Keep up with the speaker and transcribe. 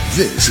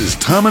This is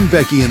Tom and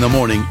Becky in the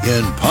morning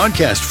in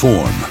podcast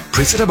form.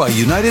 Presented by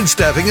United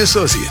Staffing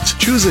Associates.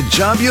 Choose a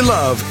job you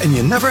love and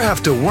you never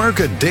have to work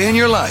a day in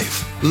your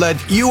life.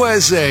 Let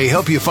USA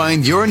help you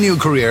find your new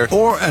career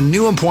or a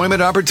new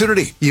employment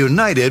opportunity.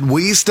 United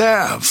We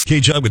Staff.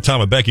 K-Jug with Tom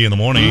and Becky in the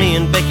morning. Me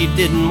and Becky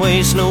didn't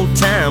waste no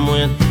time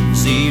when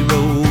 0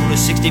 to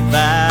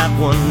 65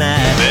 one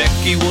night.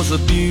 Becky was a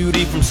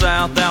beauty from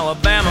South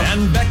Alabama,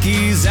 and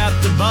Becky's at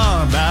the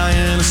bar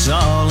buying us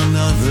all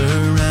another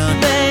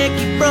round.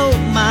 Becky broke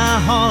my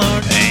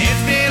heart.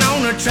 It's been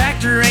on a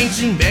tractor, ain't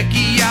seen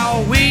Becky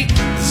all week.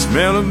 The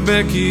smell of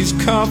Becky's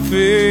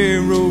coffee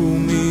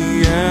rolled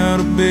me out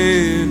of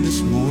bed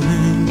this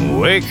morning.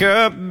 Wake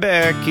up,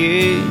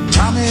 Becky.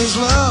 Tommy's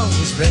love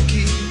is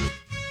Becky.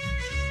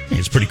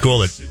 It's pretty cool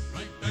that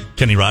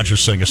Kenny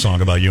Rogers sang a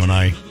song about you and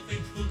I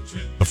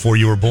before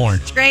you were born.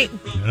 It's great.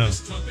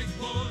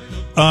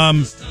 Yeah.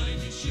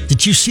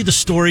 Did you see the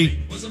story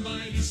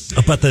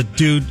about the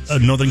dude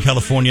in Northern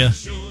California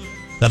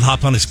that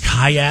hopped on his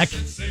kayak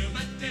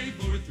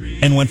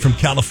and went from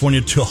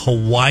California to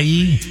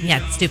Hawaii?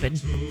 Yeah, it's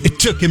stupid. It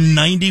took him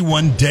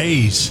 91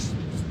 days.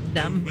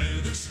 Dumb.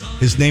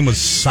 His name was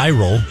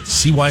Cyril,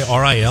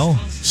 Cyril,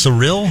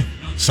 Cyril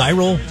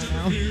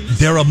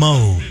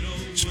Deramo,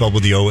 spelled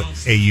with the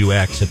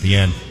O-A-U-X at the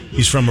end.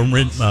 He's from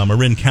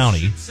Marin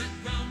County.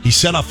 He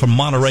set off from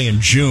Monterey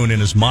in June in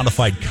his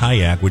modified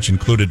kayak, which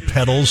included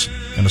pedals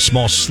and a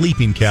small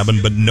sleeping cabin,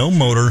 but no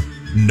motor,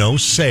 no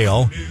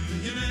sail.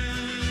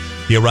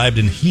 He arrived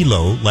in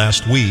Hilo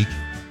last week.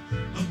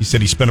 He said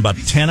he spent about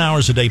 10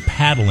 hours a day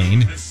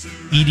paddling,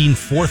 eating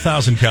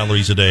 4,000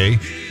 calories a day,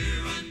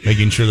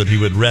 making sure that he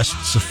would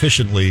rest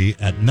sufficiently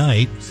at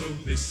night.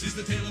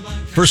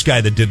 First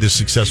guy that did this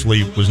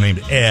successfully was named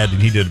Ed, and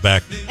he did it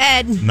back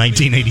Ed.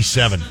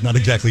 1987. Not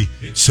exactly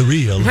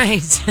surreal.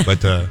 Right.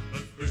 But,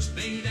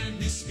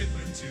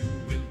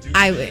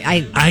 I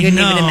couldn't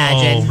even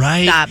imagine.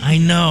 Right? Stop. I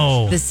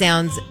know. This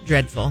sounds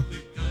dreadful.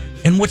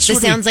 And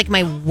This sounds like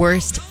my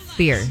worst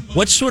fear.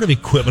 What sort of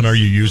equipment are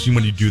you using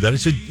when you do that?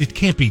 It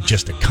can't be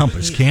just a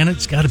compass, can it?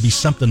 It's got to be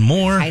something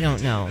more. I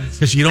don't know.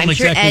 Because you don't I'm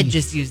sure exactly. Ed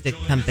just used a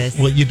compass.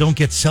 Well, you don't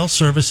get cell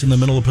service in the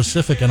middle of the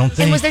Pacific, I don't think.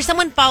 And was there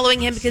someone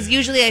following him? Because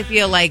usually I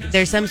feel like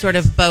there's some sort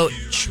of boat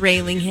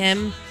trailing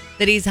him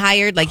that he's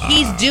hired. Like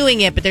he's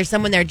doing it, but there's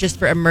someone there just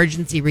for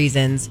emergency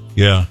reasons.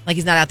 Yeah. Like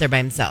he's not out there by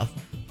himself.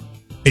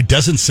 It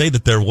doesn't say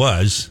that there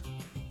was,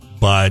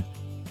 but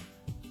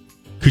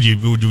would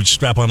you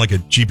strap on like a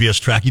GPS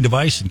tracking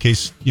device in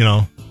case,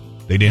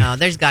 they didn't? No,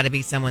 there's got to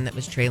be someone that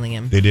was trailing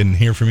him. They didn't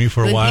hear from you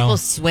for a When while? people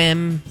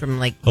swim from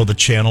like... Oh, the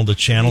channel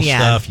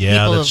stuff?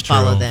 Yeah, people that's true.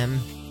 follow them.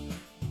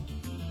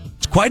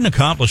 It's quite an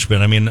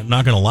accomplishment. I mean,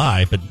 not going to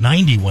lie, but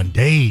 91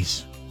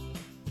 days.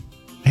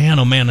 Man,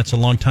 oh man, that's a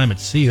long time at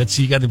sea. You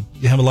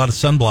have a lot of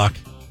sunblock.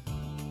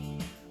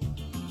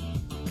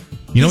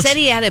 He said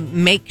he had a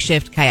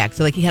makeshift kayak,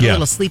 so like he had a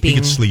little sleeping. You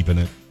could sleep in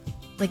it.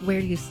 Like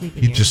where do you sleep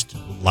in You here? just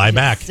lie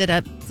back. Sit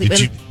up. Sleep. Did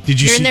you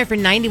You're see, in there for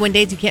 91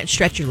 days. You can't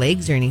stretch your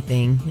legs or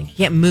anything. Like, you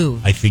can't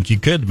move. I think you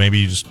could. Maybe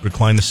you just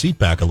recline the seat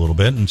back a little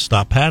bit and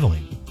stop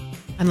paddling.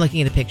 I'm looking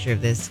at a picture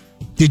of this.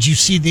 Did you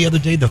see the other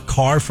day the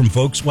car from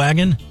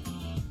Volkswagen?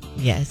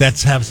 Yes.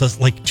 That has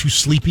like two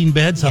sleeping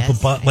beds Yes, up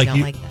above. I don't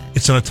like that.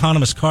 It's an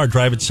autonomous car,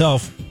 drive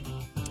itself.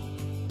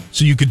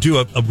 So you could do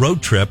a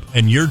road trip,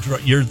 and you're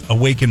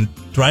awake and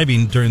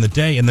driving during the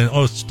day, and then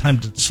it's time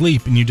to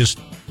sleep, and you just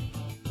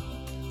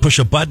push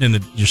a button,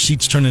 and your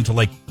seats turn into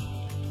like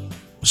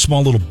a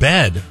small little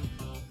bed,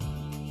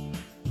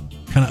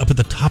 kind of up at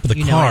the top of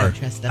the car. I don't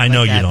trust stuff I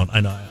know like you that. don't. I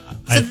know.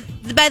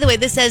 So, by the way,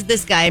 this says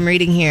this guy I'm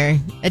reading here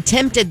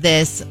attempted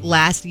this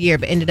last year,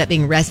 but ended up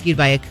being rescued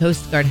by a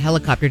Coast Guard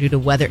helicopter due to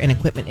weather and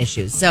equipment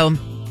issues. So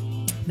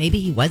maybe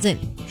he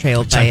wasn't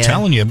trailed by I'm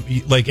telling you,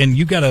 and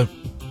you got to.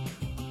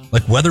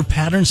 Like weather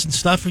patterns and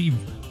stuff. You're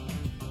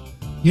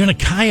in a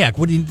kayak.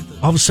 What do you?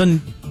 All of a sudden,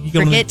 you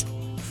go Forget to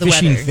the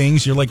fishing weather.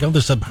 things. You're like, oh,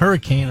 there's a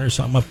hurricane or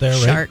something up there,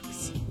 right?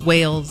 Sharks,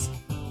 whales.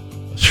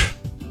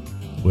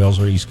 Wales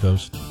or East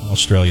Coast,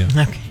 Australia.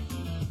 Okay.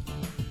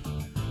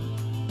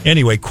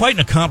 Anyway, quite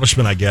an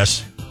accomplishment, I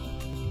guess.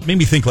 Made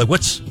me think, like,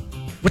 what's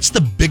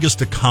the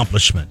biggest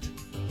accomplishment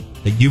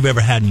that you've ever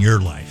had in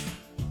your life?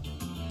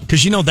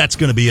 Because that's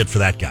going to be it for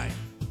that guy,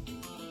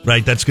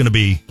 right? That's going to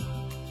be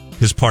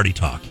his party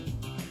talk.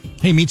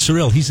 Hey, meet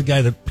Cyril. He's the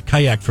guy that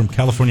kayaked from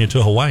California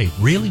to Hawaii.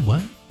 Really?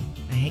 What?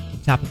 I hate the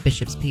top of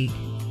Bishop's Peak.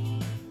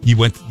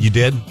 You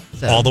did?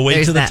 So all the way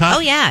there's to the that. top? Oh,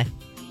 yeah.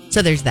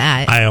 So there's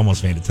that. I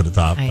almost made it to the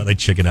top, but I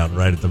chickened out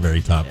right at the very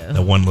top. Yeah.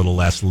 That one little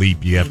last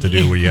leap you have to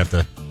do where you have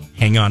to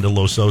hang on to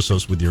Los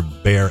Osos with your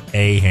bare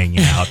A hanging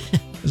out. I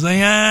was like,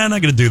 I'm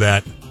not going to do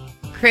that.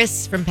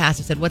 Chris from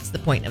Pastor said, what's the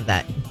point of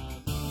that?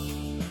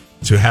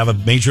 To have a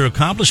major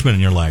accomplishment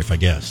in your life, I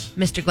guess.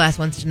 Mr. Glass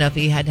wants to know if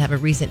he had to have a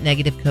recent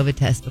negative COVID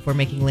test before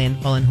making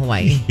landfall in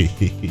Hawaii.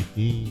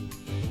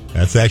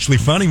 That's actually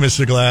funny,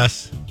 Mr.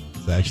 Glass.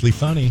 It's actually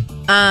funny.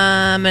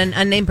 An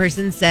unnamed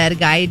person said a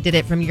guy did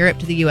it from Europe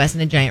to the U.S.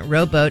 in a giant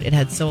rowboat. It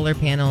had solar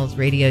panels,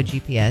 radio,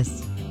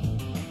 GPS.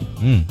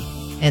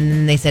 And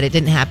then they said it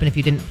didn't happen if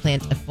you didn't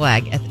plant a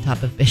flag at the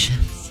top of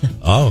Bishops.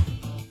 Oh.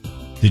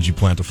 Did you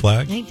plant a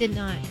flag? I did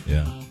not.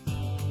 Yeah.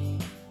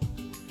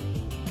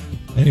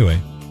 Anyway,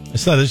 I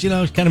thought this,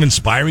 it's kind of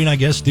inspiring, I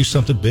guess. Do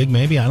something big,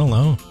 maybe. I don't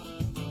know.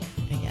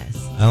 I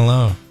guess. I don't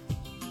know.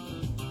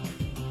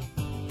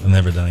 I've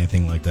never done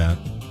anything like that.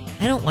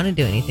 I don't want to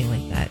do anything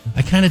like that.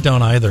 I kind of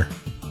don't either.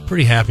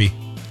 Pretty happy.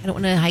 I don't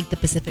want to hike the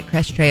Pacific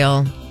Crest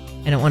Trail.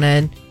 I don't want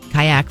to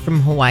kayak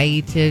from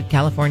Hawaii to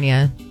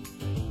California.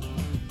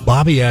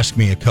 Bobby asked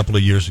me a couple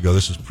of years ago,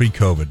 this was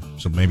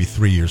pre-COVID, so maybe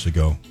 3 years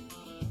ago.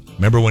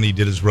 Remember when he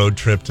did his road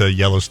trip to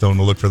Yellowstone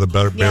to look for the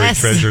buried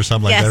treasure or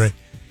something like that? Right?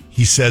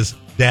 He says,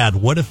 Dad,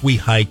 what if we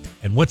hiked,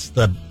 and what's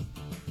the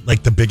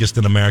biggest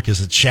in America? Is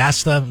it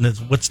Shasta?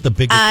 What's the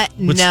biggest?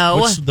 No.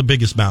 What's the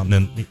biggest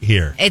mountain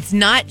here? It's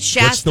not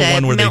Shasta. What's the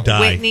one where Mount they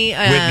die?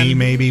 Whitney,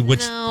 maybe?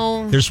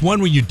 No. There's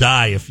one where you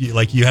die if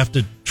you have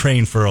to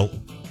train for a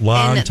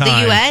long time. In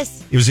the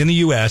U.S.? It was in the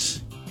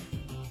U.S.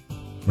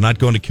 We're not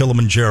going to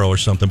Kilimanjaro or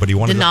something, but he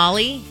wanted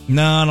Denali?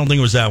 No, I don't think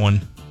it was that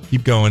one.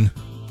 Keep going.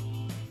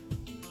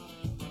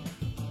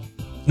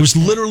 It was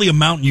literally a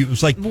mountain. It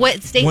was like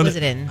what state was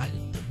it in?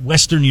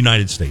 Western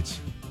United States.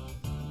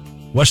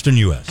 Western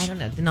U.S. I don't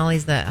know.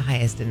 Denali's the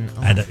highest in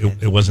Alaska.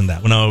 It wasn't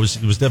that. No, it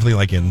was definitely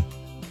like in,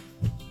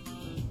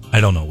 I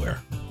don't know where.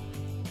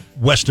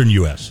 Western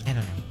U.S. I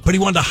don't know. But he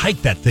wanted to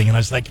hike that thing, and I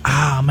was like,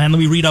 man, let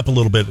me read up a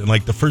little bit. And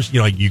like the first,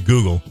 like you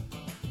Google,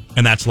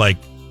 and that's like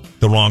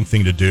the wrong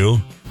thing to do.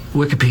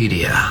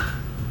 Wikipedia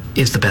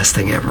is the best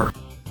thing ever.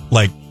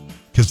 Like,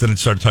 because then it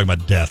started talking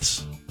about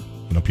deaths.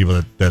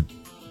 People that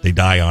they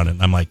die on it.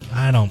 And I'm like,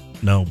 I don't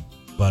know,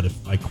 but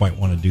if I quite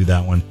want to do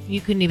that one.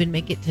 You couldn't even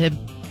make it to...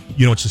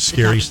 What's the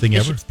scariest thing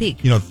ever? Bishop's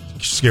Peak. The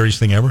scariest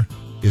thing ever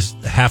is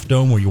the Half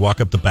Dome where you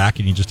walk up the back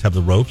and you just have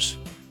the ropes.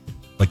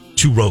 Like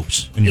 2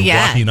 ropes. And you're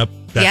walking up.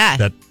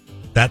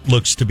 That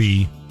looks to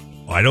be,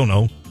 I don't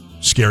know,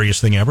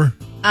 scariest thing ever.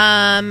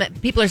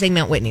 People are saying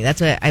Mount Whitney.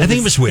 That's what I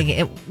think it was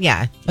Whitney.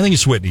 I think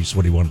it's Whitney's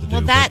what he wanted to do.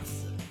 Well, that's...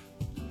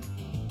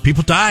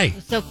 People die.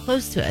 So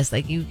close to us.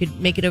 Like, you could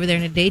make it over there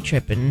in a day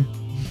trip and...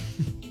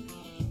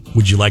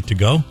 Would you like to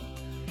go?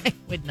 I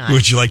would not.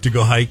 Would you like to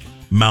go hike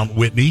Mount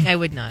Whitney? I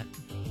would not.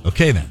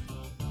 Okay, then.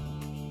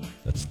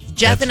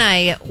 Jeff and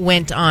I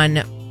went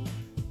on...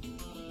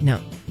 No,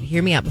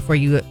 hear me out before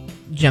you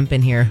jump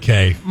in here.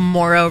 Okay.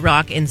 Morro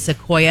Rock in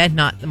Sequoia,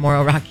 not the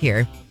Morro Rock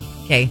here.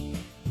 Okay.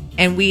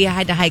 And we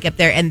had to hike up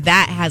there, and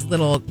that has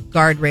little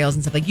guardrails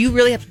and stuff. Like, you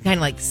really have to kind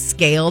of like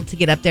scale to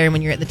get up there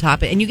when you're at the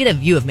top, and you get a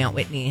view of Mount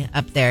Whitney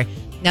up there.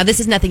 Now, this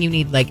is nothing you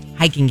need like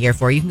hiking gear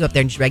for. You can go up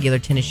there in just regular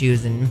tennis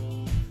shoes and,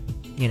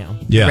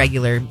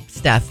 regular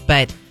stuff.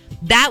 But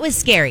that was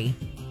scary.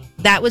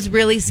 That was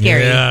really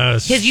scary.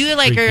 Yes. Because you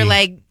are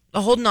like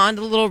holding on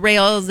to the little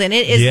rails, and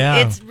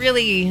it's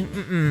really,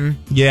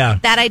 yeah.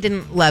 That I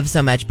didn't love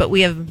so much, but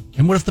we have.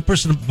 And what if the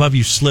person above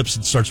you slips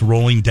and starts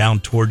rolling down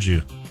towards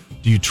you?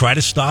 Do you try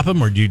to stop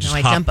him, or do you just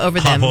jump over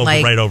them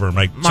like right over him?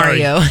 Like,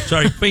 Mario.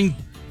 Sorry, bing,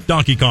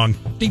 Donkey Kong,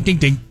 ding, ding,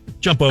 ding,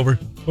 jump over,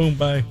 boom,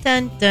 bye.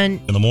 Dun, dun.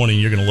 In the morning,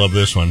 you're going to love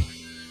this one.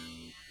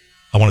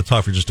 I want to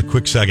talk for just a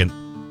quick second.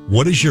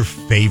 What is your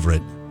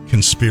favorite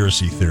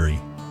conspiracy theory?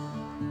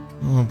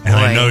 Oh, boy.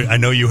 And I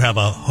know you have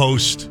a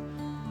host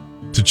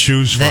to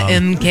choose the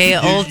from. MK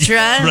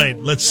Ultra. Right.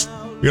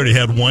 We already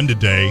had one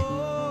today.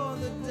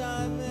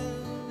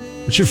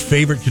 What's your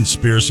favorite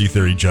conspiracy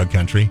theory, Jug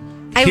Country?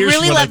 I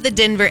really love the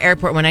Denver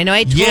airport one. I know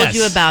I told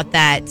you about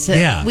that.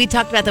 Yeah. We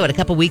talked about that a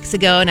couple weeks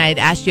ago, and I had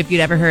asked you if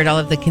you'd ever heard all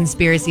of the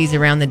conspiracies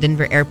around the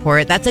Denver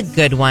airport. That's a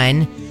good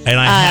one. And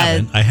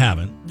I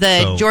haven't.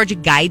 The Georgia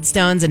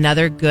Guidestone's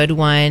another good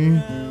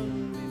one.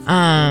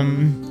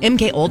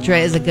 MK Ultra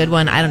is a good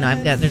one. I don't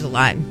know. There's a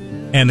lot.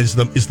 And is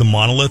the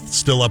monolith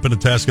still up in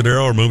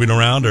Atascadero or moving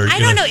around? Or I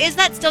don't know. Is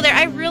that still there?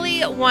 I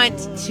really want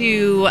to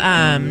see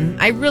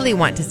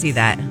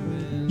that.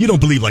 You don't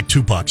believe like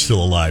Tupac's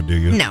still alive, do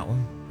you? No.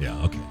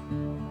 Yeah, okay.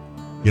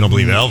 You don't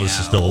believe Elvis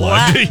is still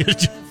alive, do you?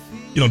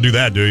 You don't do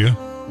that, do you?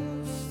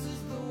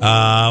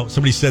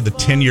 Somebody said the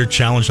 10-year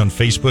challenge on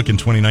Facebook in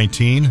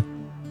 2019.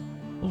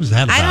 What was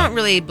that about? I don't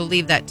really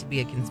believe that to be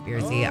a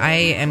conspiracy. I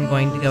am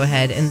going to go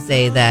ahead and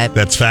say that...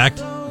 That's fact?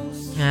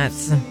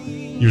 That's...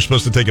 You're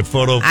supposed to take a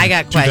photo from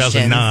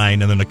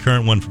 2009 and then a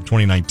current one from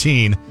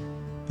 2019.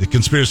 The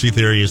conspiracy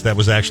theory is that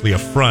was actually a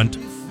front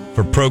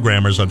for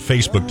programmers on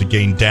Facebook to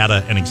gain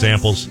data and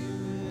examples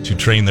to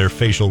train their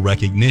facial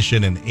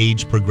recognition and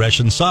age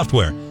progression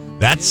software.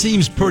 That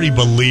seems pretty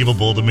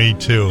believable to me,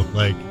 too.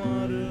 Like,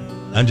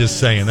 I'm just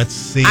saying, that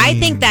seems... I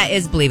think that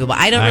is believable.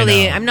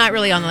 I'm not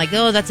really on like,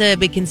 oh, that's a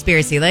big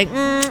conspiracy. Like,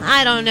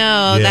 I don't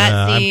know. Yeah,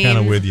 that seems... I'm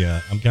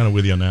kind of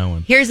with you on that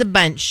one. Here's a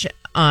bunch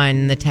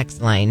on the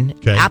text line.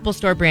 Okay. Apple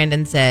Store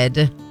Brandon said,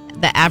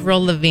 the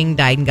Avril Lavigne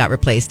died and got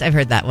replaced. I've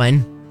heard that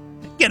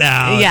one. Get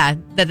out. Yeah,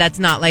 that's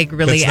not like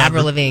really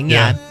Avril Lavigne.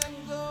 Yeah.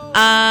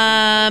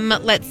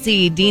 Let's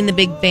see. Dean the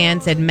Big Fan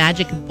said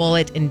Magic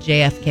Bullet and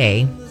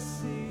JFK.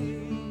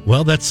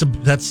 Well, that's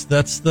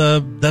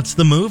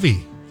the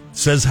movie.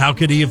 says, how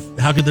could there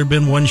have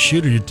been one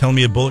shooter? You're telling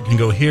me a bullet can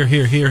go here,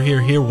 here, here,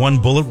 here, here, one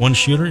bullet, one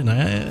shooter? And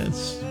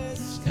it's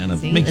kind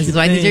of makes this you is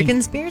why think. these are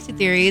conspiracy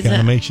theories. Kind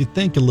of makes you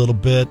think a little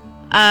bit.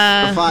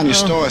 I find your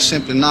story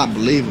simply not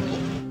believable.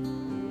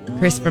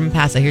 Chris from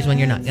Paso, here's one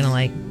you're not going to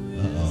like.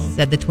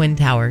 Said the Twin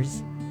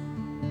Towers.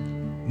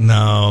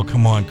 No,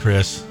 come on,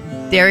 Chris.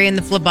 Darian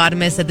the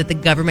phlebotomist said that the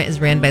government is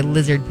ran by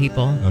lizard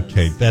people.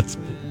 Okay, that's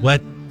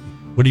what?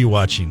 What are you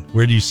watching?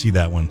 Where do you see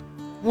that one?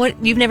 What?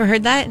 You've never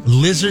heard that?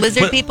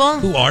 Lizard people?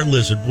 Who are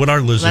lizard? What are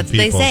lizard That's what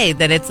people? they say.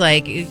 That it's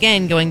like,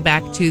 again, going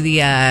back to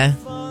the,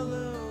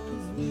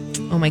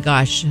 oh my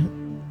gosh.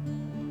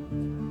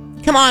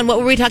 Come on, what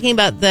were we talking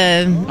about?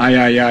 Yeah.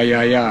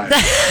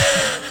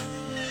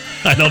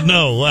 I don't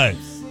know. What?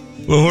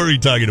 What were you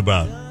talking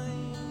about?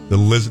 The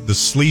lizard, the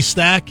slee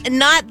stack?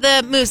 Not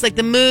the moose, like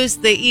the moose,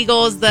 the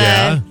eagles, the...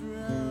 Yeah.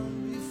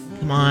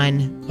 Come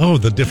on. Oh,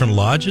 the different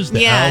lodges?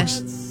 The Yeah.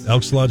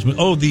 Elks Lodge.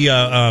 Oh, the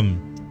Da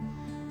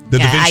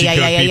Vinci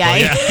Code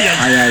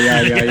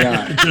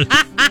people.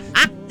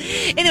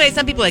 Anyway,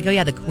 some people are like, oh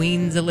yeah, the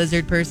queen's a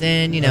lizard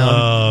person, you know.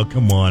 Oh,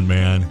 come on,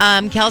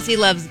 man. Kelsey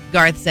Loves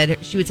Garth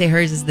said she would say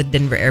hers is the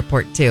Denver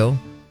airport too.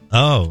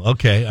 Oh,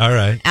 okay. All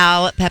right.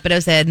 Al Pepito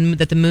said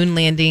that the moon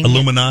landing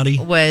Illuminati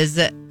was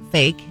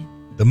fake.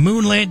 The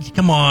moon landing?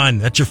 Come on.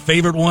 That's your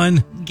favorite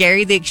one?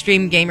 Gary the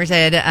Extreme Gamer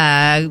said,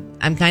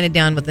 I'm kind of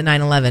down with the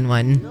 9/11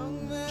 one.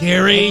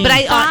 Gary?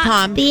 But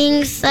Tom,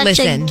 being such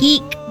listen, a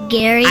geek,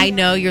 Gary. I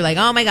know you're like,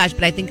 oh my gosh,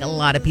 but I think a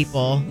lot of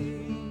people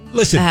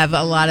have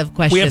a lot of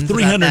questions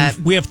about that.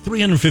 We have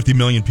 350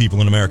 million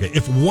people in America.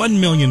 If 1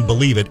 million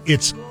believe it,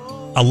 it's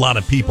a lot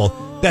of people.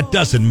 That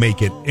doesn't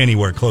make it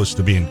anywhere close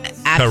to being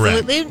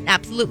correct.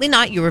 Absolutely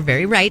not. You were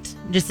very right.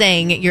 I'm just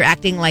saying you're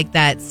acting like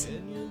that's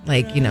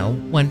like, you know,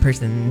 one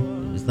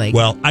person was like...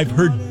 Well, I've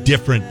heard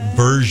different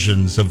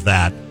versions of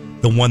that.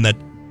 The one that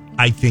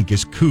I think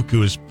is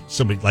cuckoo is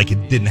somebody like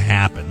it didn't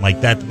happen.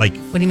 Like that, like...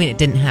 What do you mean it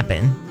didn't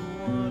happen?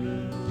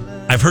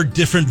 I've heard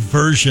different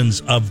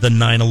versions of the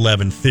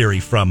 9/11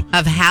 theory from...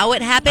 Of how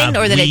it happened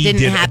or that it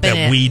didn't happen?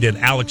 That we did,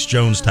 Alex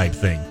Jones type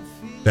thing.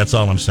 That's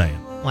all I'm saying.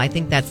 Well, I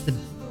think that's the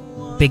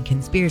big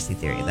conspiracy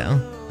theory, though.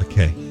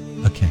 Okay.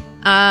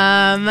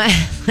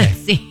 Let's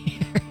see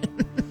here.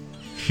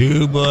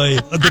 Phew, boy.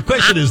 The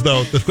question is,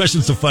 though, the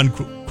question's a fun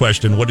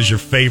question. What is your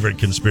favorite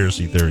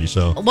conspiracy theory?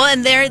 So, well,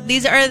 and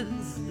these are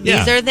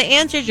the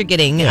answers you're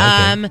getting.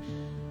 Yeah, okay.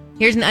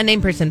 Here's an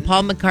unnamed person.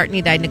 Paul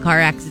McCartney died in a car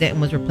accident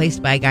and was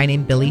replaced by a guy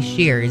named Billy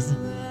Shears.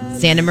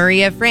 Santa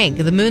Maria Frank,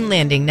 the moon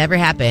landing never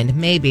happened.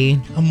 Maybe.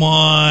 Come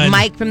on.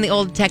 Mike from the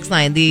old text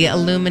line, the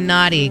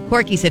Illuminati.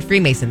 Corky said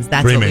Freemasons.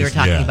 That's what we were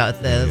talking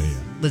about, the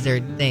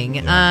lizard thing.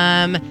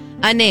 Yeah.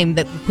 Unnamed,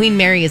 that Queen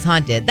Mary is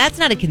haunted. That's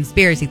not a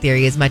conspiracy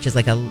theory as much as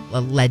like a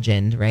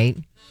legend, right?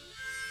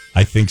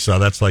 I think so.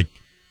 That's like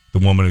the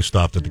woman who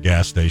stopped at the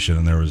gas station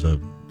and there was a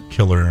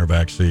killer in her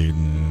backseat.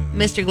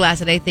 Mr. Glass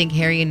said, I think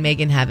Harry and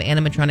Meghan have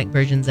animatronic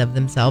versions of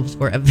themselves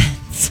for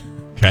events.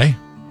 Okay.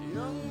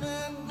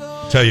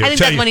 I think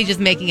that's one he's just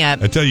making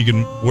up. I tell you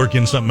can work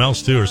in something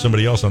else too, or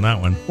somebody else on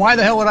that one. Why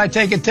the hell would I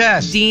take a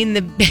test? Dean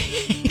the Big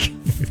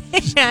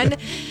Fan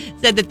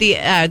said that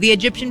the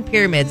Egyptian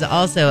pyramids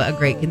also a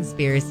great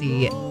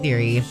conspiracy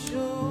theory.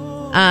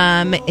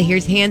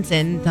 Here's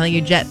Hanson telling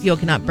you jet fuel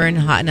cannot burn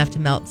hot enough to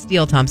melt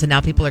steel, Tom. So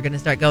now people are going to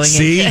start going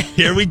See, into...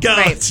 here we go.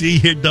 Right. See,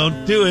 here,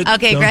 don't do it.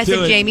 Okay, don't Aggressive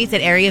do it. Jamie said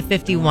Area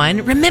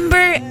 51. Remember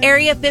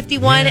Area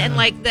 51 and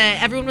like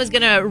everyone was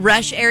going to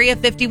rush Area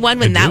 51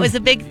 when that was a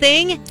big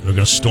thing? We're going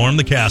to storm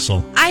the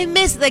castle. I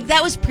miss, like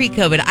that was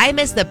pre-COVID. I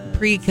miss the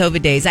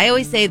pre-COVID days. I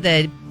always say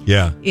that,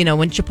 you know,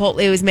 when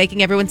Chipotle was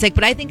making everyone sick,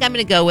 but I think I'm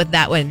going to go with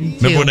that one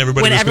too. Remember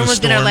when everyone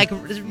was going to like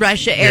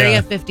rush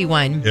Area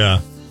 51.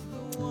 Yeah.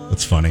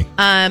 That's funny.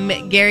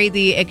 Gary,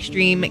 the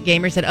Extreme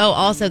Gamer, said,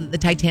 also that the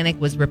Titanic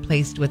was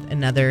replaced with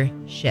another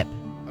ship.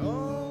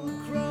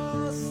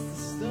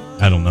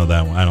 I don't know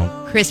that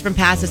one. Chris from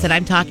Paso said,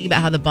 I'm talking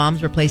about how the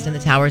bombs were placed in the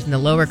towers in the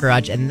lower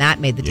garage, and that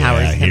made the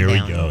towers come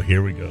down.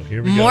 Here we go.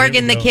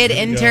 Morgan, the kid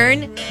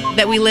intern,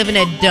 that we live in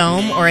a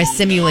dome or a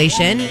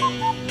simulation.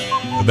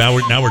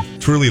 Now we're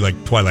truly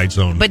like Twilight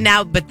Zone.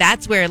 But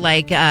that's where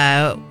like...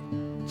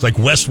 it's like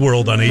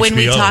Westworld on HBO. When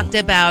we talked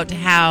about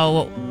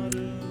how...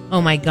 Oh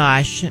my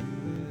gosh.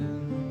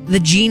 The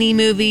Genie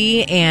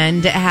movie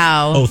and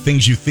how... Oh,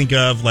 things you think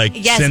of, like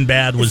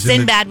Sinbad was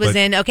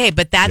in. Okay,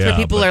 but that's where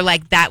people are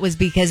like, that was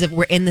because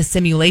we're in the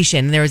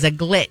simulation. There was a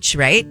glitch,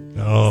 right?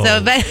 Oh,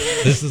 so,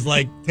 this is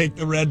like, take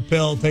the red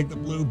pill, take the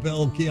blue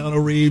pill,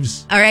 Keanu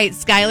Reeves. All right,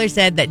 Skylar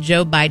said that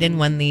Joe Biden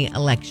won the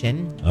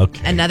election.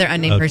 Okay. Another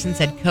unnamed person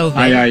said COVID.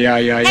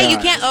 Hey, you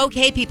can't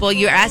okay people.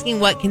 You're asking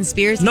what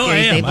conspiracy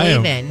theories they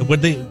believe in.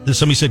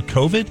 Somebody said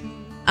COVID?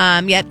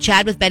 Yep,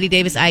 Chad with Betty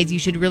Davis Eyes. You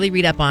should really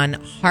read up on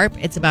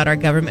HARP. It's about our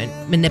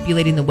government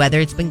manipulating the weather.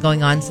 It's been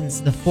going on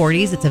since the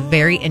 40s. It's a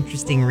very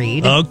interesting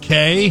read.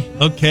 Okay.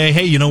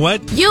 Hey, you know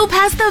what? You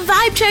passed the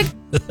vibe check.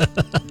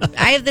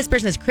 I have this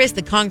person as Chris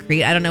the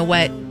Concrete. I don't know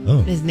what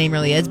his name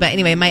really is. But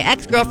anyway, my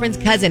ex-girlfriend's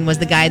cousin was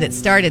the guy that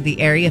started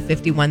the Area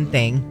 51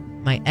 thing.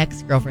 my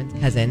ex-girlfriend's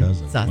cousin.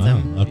 It's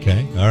awesome. Wow.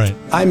 Okay. All right.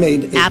 I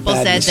made a Apple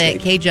bad said mistake.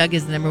 that K-Jug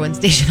is the number one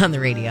station on the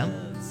radio.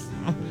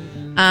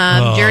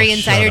 Jury shut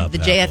Insider, up, the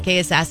Apple. JFK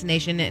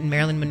assassination and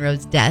Marilyn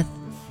Monroe's death.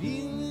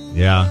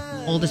 Yeah.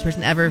 Oldest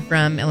person ever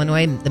from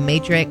Illinois, The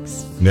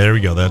Matrix. There we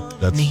go. And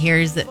That's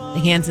here's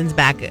Hanson's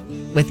back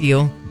with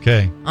you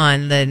okay.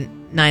 on the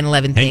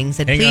 9/11 thing.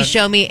 Said, hang please on.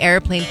 show me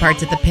airplane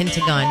parts at the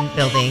Pentagon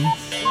building.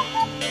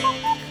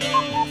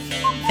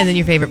 And then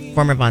your favorite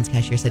former Vons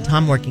cashier said,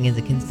 Tom working is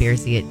a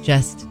conspiracy. It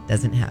just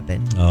doesn't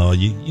happen. Oh,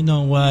 you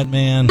know what,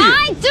 man?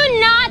 I do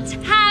not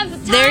have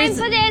time There's-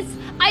 for this.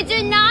 I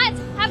do not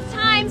have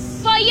time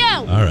for you.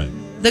 All right.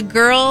 The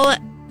girl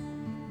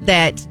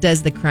that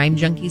does the Crime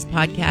Junkies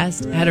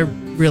podcast had a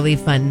really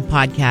fun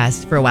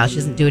podcast for a while. She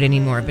doesn't do it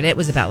anymore, but it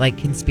was about like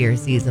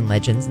conspiracies and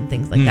legends and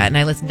things like that. And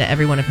I listened to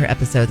every one of her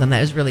episodes, and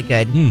that was really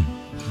good.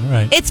 All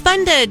right. It's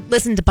fun to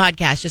listen to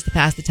podcasts just to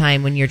pass the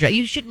time when you're driving.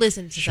 You should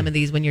listen to some of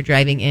these when you're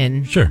driving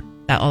in. Sure.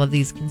 About all of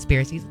these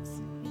conspiracies.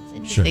 It's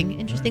interesting,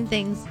 interesting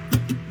things.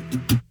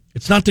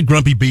 It's not the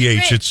Grumpy BH.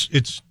 Grinch.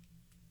 It's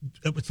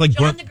like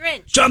John the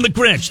Grinch. John the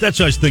Grinch. That's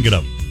what I was thinking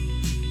of.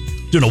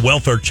 Doing a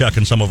welfare check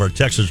on some of our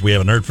texters we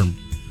haven't heard from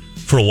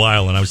for a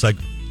while, and I was like,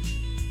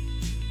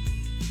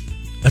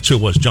 that's who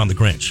it was, John the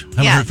Grinch.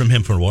 I haven't heard from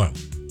him for a while.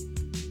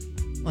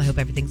 Well, I hope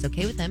everything's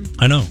okay with him.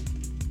 I know.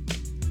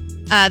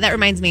 That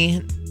reminds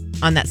me,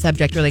 on that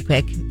subject really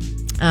quick,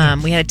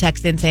 we had a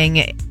text in saying,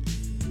 hey,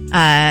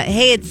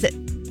 I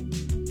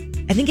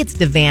think it's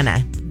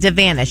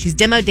Devana. She's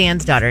Demo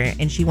Dan's daughter,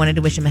 and she wanted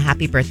to wish him a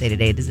happy birthday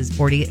today. It is his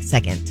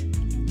 42nd.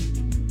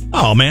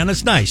 Oh, man,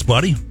 that's nice,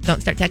 buddy.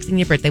 Don't start texting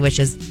your birthday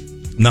wishes.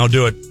 No,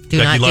 do it. Do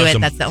Becky not do loves it.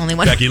 him. That's the only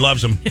one. Becky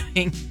loves him.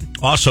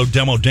 Also,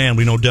 Demo Dan.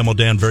 We know Demo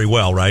Dan very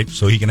well, right?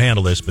 So he can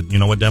handle this. But you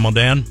know what, Demo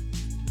Dan?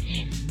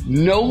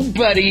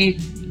 Nobody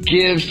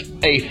gives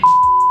a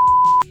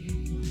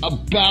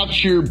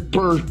about your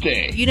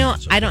birthday. You know,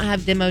 I don't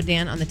have Demo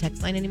Dan on the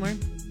text line anymore.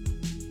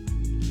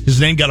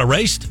 His name got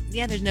erased?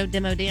 Yeah, there's no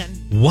Demo Dan.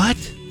 What?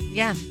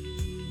 Yeah.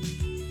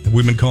 Have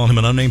we been calling him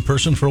an unnamed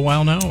person for a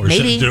while now? Or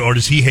Maybe. Or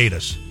does he hate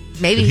us?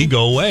 Maybe. Did he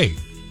go away?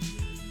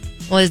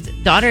 Well, his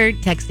daughter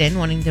texted in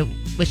wanting to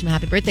wish him a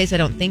happy birthday, so I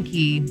don't think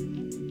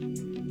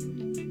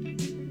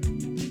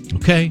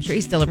Okay. I'm sure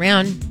he's still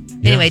around.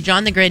 Anyway,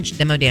 John the Grinch,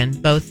 Demo Dan,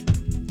 both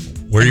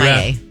Where you MIA.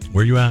 at?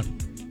 Where you at?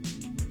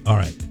 All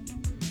right.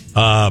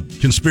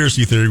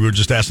 Conspiracy theory. We were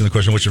just asking the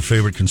question, what's your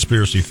favorite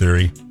conspiracy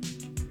theory?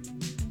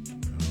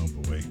 Oh,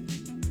 boy.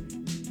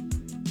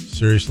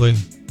 Seriously?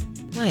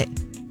 What?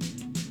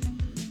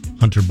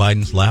 Hunter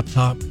Biden's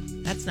laptop?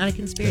 That's not a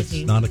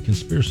conspiracy. It's not a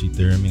conspiracy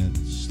theory. I mean, it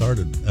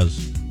started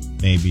as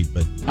maybe,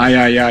 but...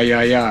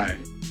 Aye.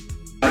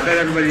 I bet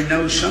everybody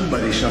knows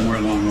somebody somewhere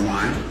along the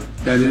line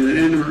that in an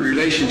intimate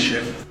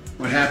relationship,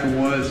 what happened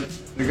was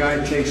the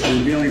guy takes a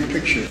revealing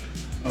picture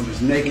of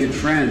his naked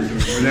friend or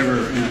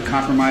whatever in a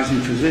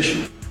compromising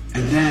position,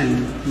 and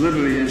then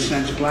literally, in a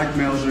sense,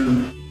 blackmails her.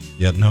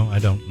 Yeah, no, I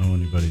don't know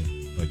anybody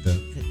like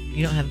that.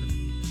 You don't have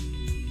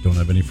Don't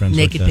have any friends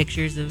naked like that.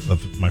 pictures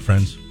of my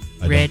friends.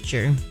 I Rich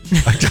or...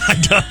 I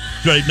don't.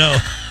 Right, no,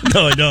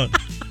 I don't.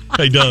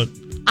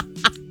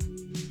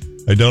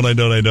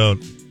 I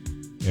don't.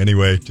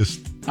 Anyway, just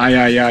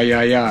Aye.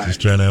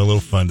 just trying to have a little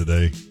fun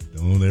today.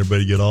 Don't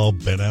everybody get all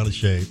bent out of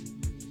shape.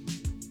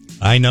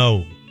 I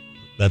know.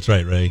 That's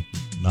right, Ray.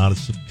 Not a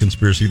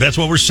conspiracy. That's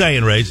what we're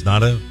saying, Ray. It's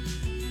not a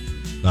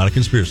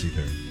conspiracy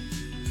theory.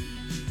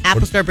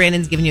 Apple Store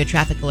Brandon's giving you a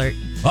traffic alert.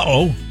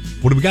 Uh-oh.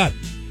 What do we got?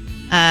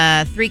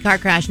 3-car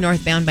crash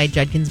northbound by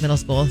Judkins Middle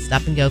School.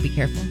 Stop and go. Be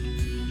careful.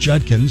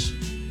 Judkins?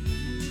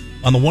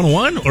 On the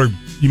 101? Or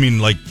you mean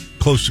like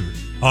closer?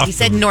 Off He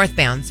said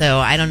northbound, so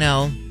I don't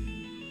know.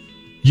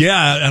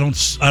 Yeah, I don't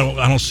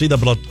see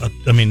that, but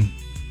I mean,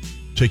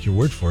 take your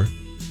word for it.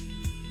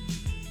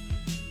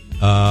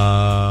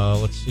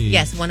 Let's see.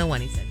 Yes,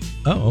 101, he said.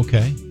 Oh,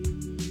 okay.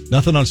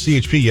 Nothing on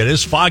CHP yet. It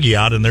is foggy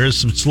out, and there is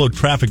some slow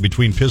traffic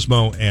between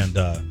Pismo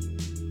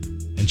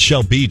and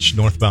Shell Beach,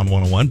 northbound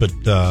 101. But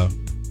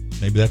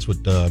maybe that's what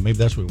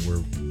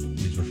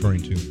he's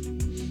referring to.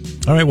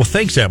 All right. Well,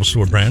 thanks, Apple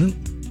Store Brandon.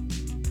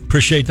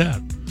 Appreciate that.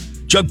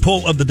 Jug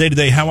poll of the day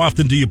today. How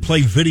often do you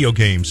play video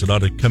games? It ought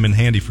to come in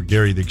handy for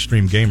Gary, the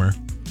extreme gamer.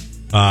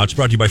 It's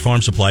brought to you by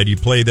Farm Supply. Do you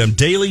play them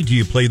daily? Do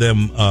you play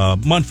them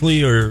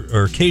monthly or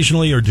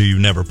occasionally? Or do you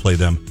never play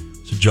them?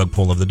 It's a jug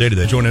poll of the day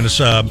today. Joining us,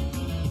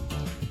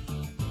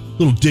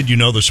 little did you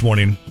know this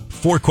morning.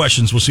 4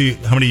 questions. We'll see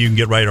how many you can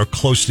get right or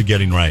close to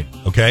getting right.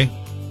 Okay?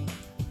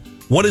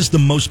 What is the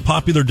most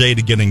popular day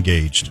to get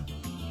engaged?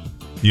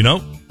 You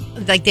know?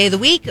 Like day of the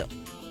week?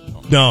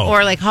 No.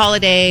 Or like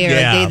holiday or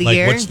day of the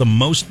year? What's the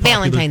most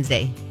popular? Valentine's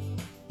Day.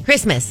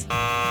 Christmas.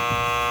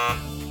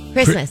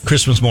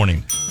 Christmas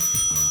morning.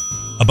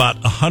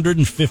 About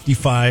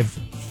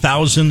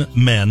 155,000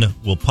 men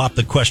will pop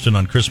the question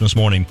on Christmas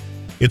morning.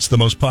 It's the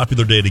most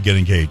popular day to get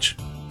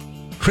engaged.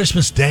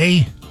 Christmas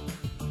Day?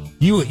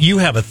 You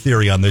have a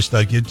theory on this.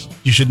 Like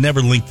you should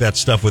never link that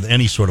stuff with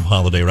any sort of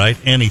holiday, right?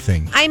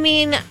 Anything. I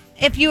mean,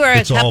 if you are a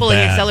It's all couple and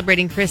you're bad.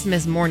 celebrating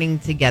Christmas morning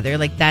together,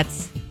 like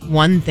that's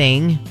one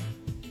thing.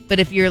 But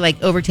if you're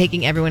like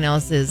overtaking everyone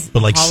else's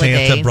But like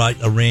holiday, Santa brought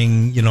a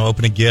ring,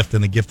 open a gift,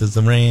 and the gift is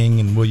the ring,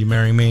 and will you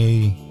marry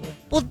me?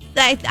 well,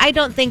 I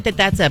don't think that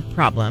that's a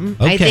problem.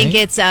 Okay. I think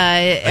it's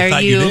I are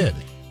thought you, you did.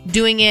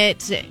 doing it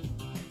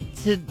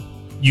to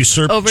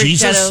Usurp overshadow?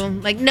 Jesus?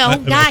 Like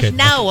no, gosh, okay.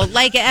 no,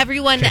 like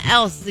everyone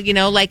else.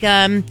 Like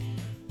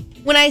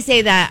when I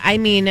say that, I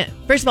mean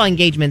first of all,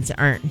 engagements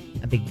aren't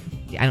a big.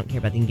 I don't care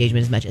about the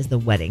engagement as much as the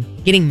wedding.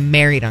 Getting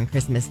married on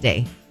Christmas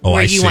Day, Oh,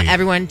 where I you see. want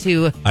everyone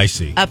to I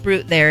see.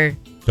 uproot their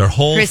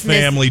whole Christmas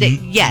family. Day.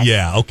 Yes.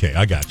 Yeah, okay,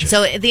 I got you.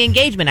 So the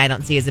engagement, I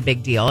don't see as a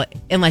big deal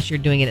unless you're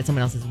doing it at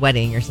someone else's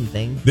wedding or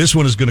something. This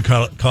one is going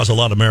to cause a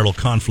lot of marital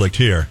conflict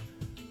here.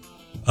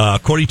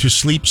 According to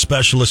sleep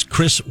specialist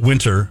Chris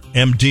Winter,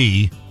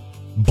 MD,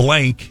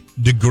 blank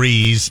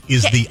degrees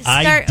is the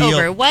Start ideal.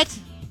 over. What?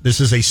 This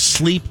is a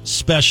sleep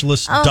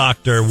specialist Oh,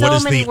 doctor. so What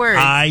is many the words.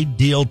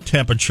 ideal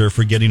temperature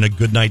for getting a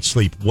good night's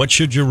sleep? What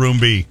should your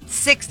room be?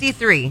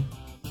 63.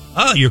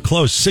 Oh, you're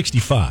close,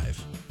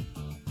 65.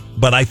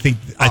 But I think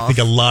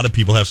a lot of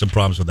people have some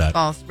problems with that.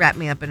 False. Wrap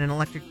me up in an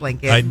electric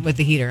blanket with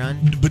the heater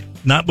on. But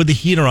not with the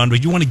heater on.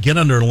 But you want to get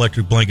under an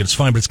electric blanket, it's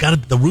fine. But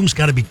the room's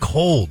got to be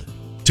cold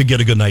to get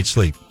a good night's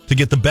sleep. To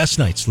get the best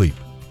night's sleep,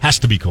 has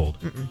to be cold.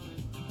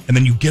 And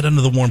then you get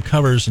under the warm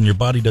covers, and your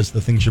body does the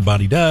things your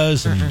body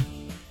does. And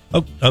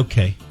oh,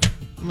 okay,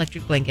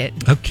 Electric blanket.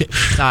 okay,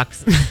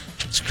 Socks.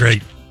 it's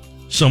great.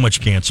 So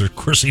much cancer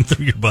coursing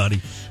through your body.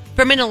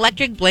 From an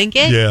electric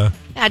blanket? Yeah.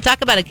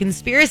 Talk about a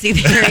conspiracy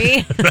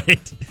theory.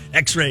 Right.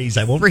 X-rays.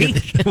 I won't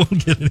Freak.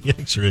 get any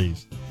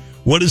X-rays.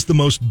 What is the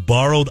most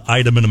borrowed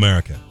item in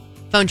America?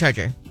 Phone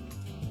charger.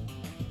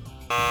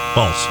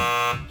 False.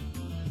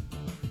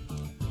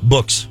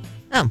 Books.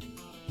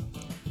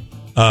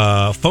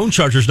 Oh. Phone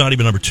charger's not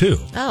even number 2.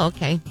 Oh,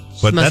 okay.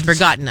 But Most that's-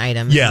 forgotten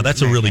item. Yeah, in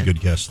that's a really America.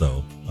 good guess,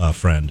 though,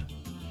 friend.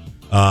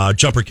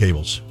 Jumper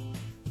cables.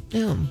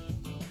 Oh.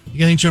 You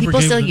got any jumper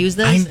People cables? still use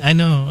those? I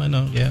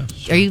know, yeah.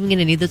 Are you even going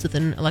to need this with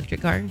an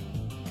electric car?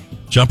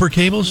 Jumper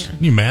cables?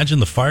 Can you imagine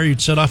the fire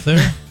you'd set off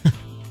there?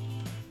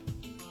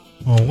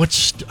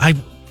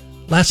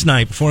 Last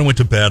night, before I went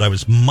to bed, I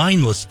was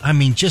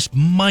just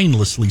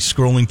mindlessly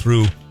scrolling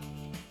through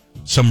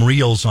some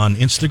reels on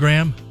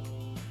Instagram,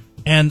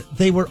 and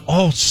they were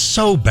all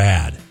so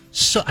bad.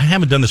 So I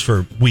haven't done this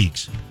for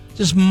weeks.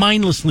 Just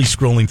mindlessly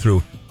scrolling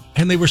through,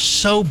 and they were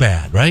so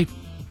bad, right?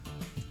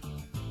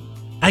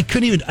 I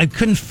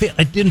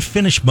didn't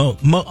finish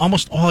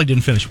almost all I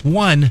didn't finish.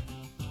 One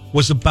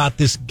was about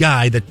this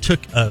guy that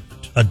took a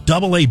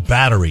AA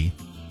battery,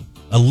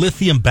 a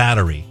lithium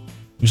battery.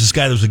 It was this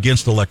guy that was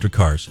against electric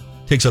cars.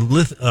 Takes a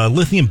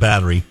lithium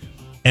battery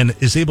and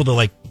is able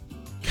to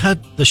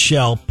cut the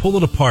shell, pull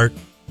it apart,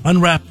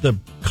 unwrap the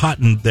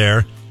cotton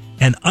there,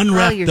 and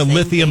unwrap you're the saying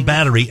lithium things.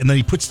 battery. And then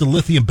he puts the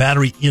lithium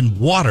battery in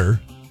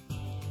water,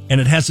 and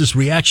it has this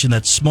reaction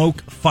that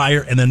smoke,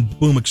 fire, and then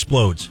boom,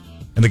 explodes.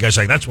 And the guy's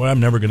like, that's why I'm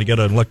never going to get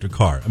an electric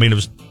car. I mean, it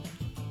was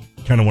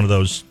kind of one of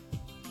those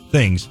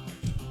things.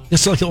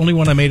 It's like the only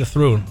one I made it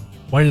through.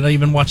 Why did I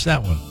even watch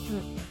that one?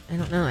 I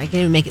don't know. I can't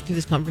even make it through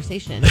this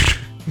conversation.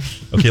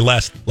 Okay,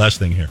 last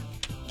thing here.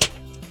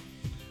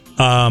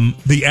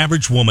 The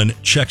average woman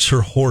checks her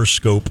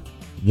horoscope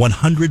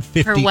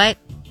 150. For what?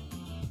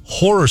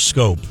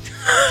 Horoscope.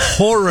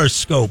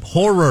 Horoscope.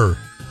 Horror.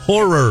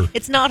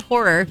 It's not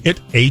horror. It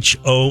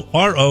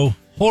HORO.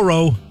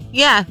 Horo.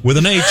 Yeah. With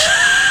an H.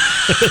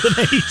 With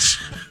an H.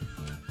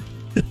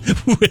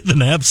 With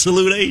an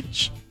absolute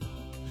H.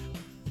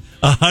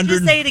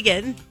 Just say it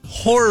again.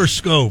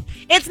 Horoscope.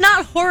 It's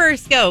not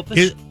horoscope.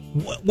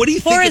 What do you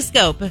think?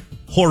 Horoscope.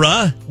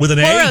 Hora with an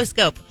A?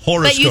 Horoscope.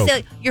 But you Horoscope.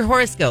 said your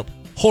horoscope.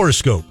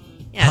 Horoscope.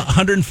 Yeah.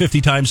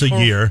 150 times a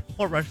year.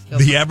 Horoscope.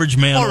 The average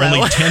man Horo.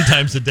 only 10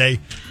 times a day.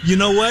 You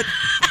know what?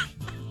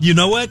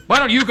 Why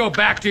don't you go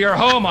back to your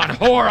home on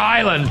Whore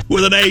Island?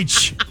 With an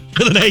H.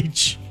 With an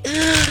H.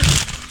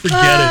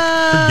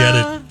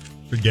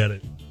 Forget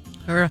it.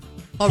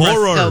 Horoscope.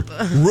 Horror.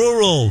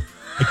 Rural.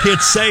 I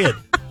can't say it.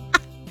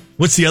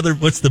 What's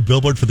the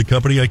billboard for the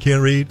company I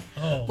can't read?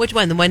 Which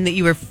one? The one that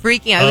you were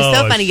freaking out? It was Oh,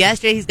 so funny.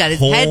 Yesterday, he's got his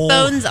Whole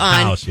headphones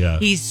on. House, yeah.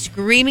 He's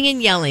screaming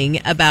and yelling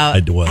about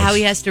I was. how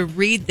he has to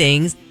read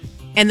things.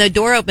 And the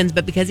door opens,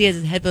 but because he has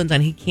his headphones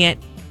on, he can't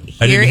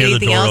I hear didn't hear the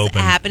anything door else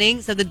open.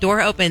 happening. So the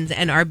door opens,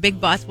 and our big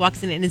boss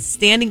walks in and is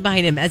standing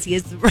behind him as he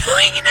is throwing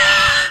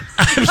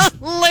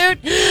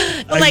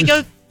like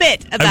a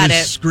fit I about was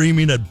it.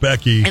 screaming at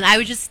Becky And I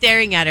was just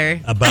staring at her.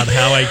 about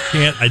how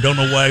I don't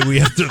know why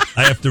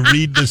I have to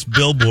read this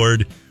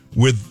billboard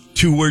with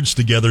 2 words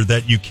together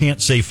that you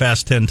can't say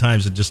fast 10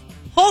 times and just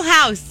Whole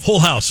house. whole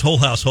house. You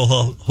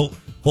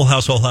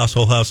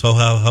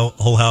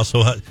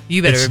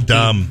better It's be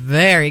dumb.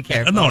 very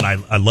careful. No, and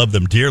I love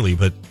them dearly,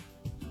 but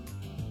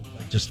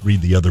I just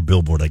read the other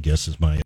billboard, I guess, is my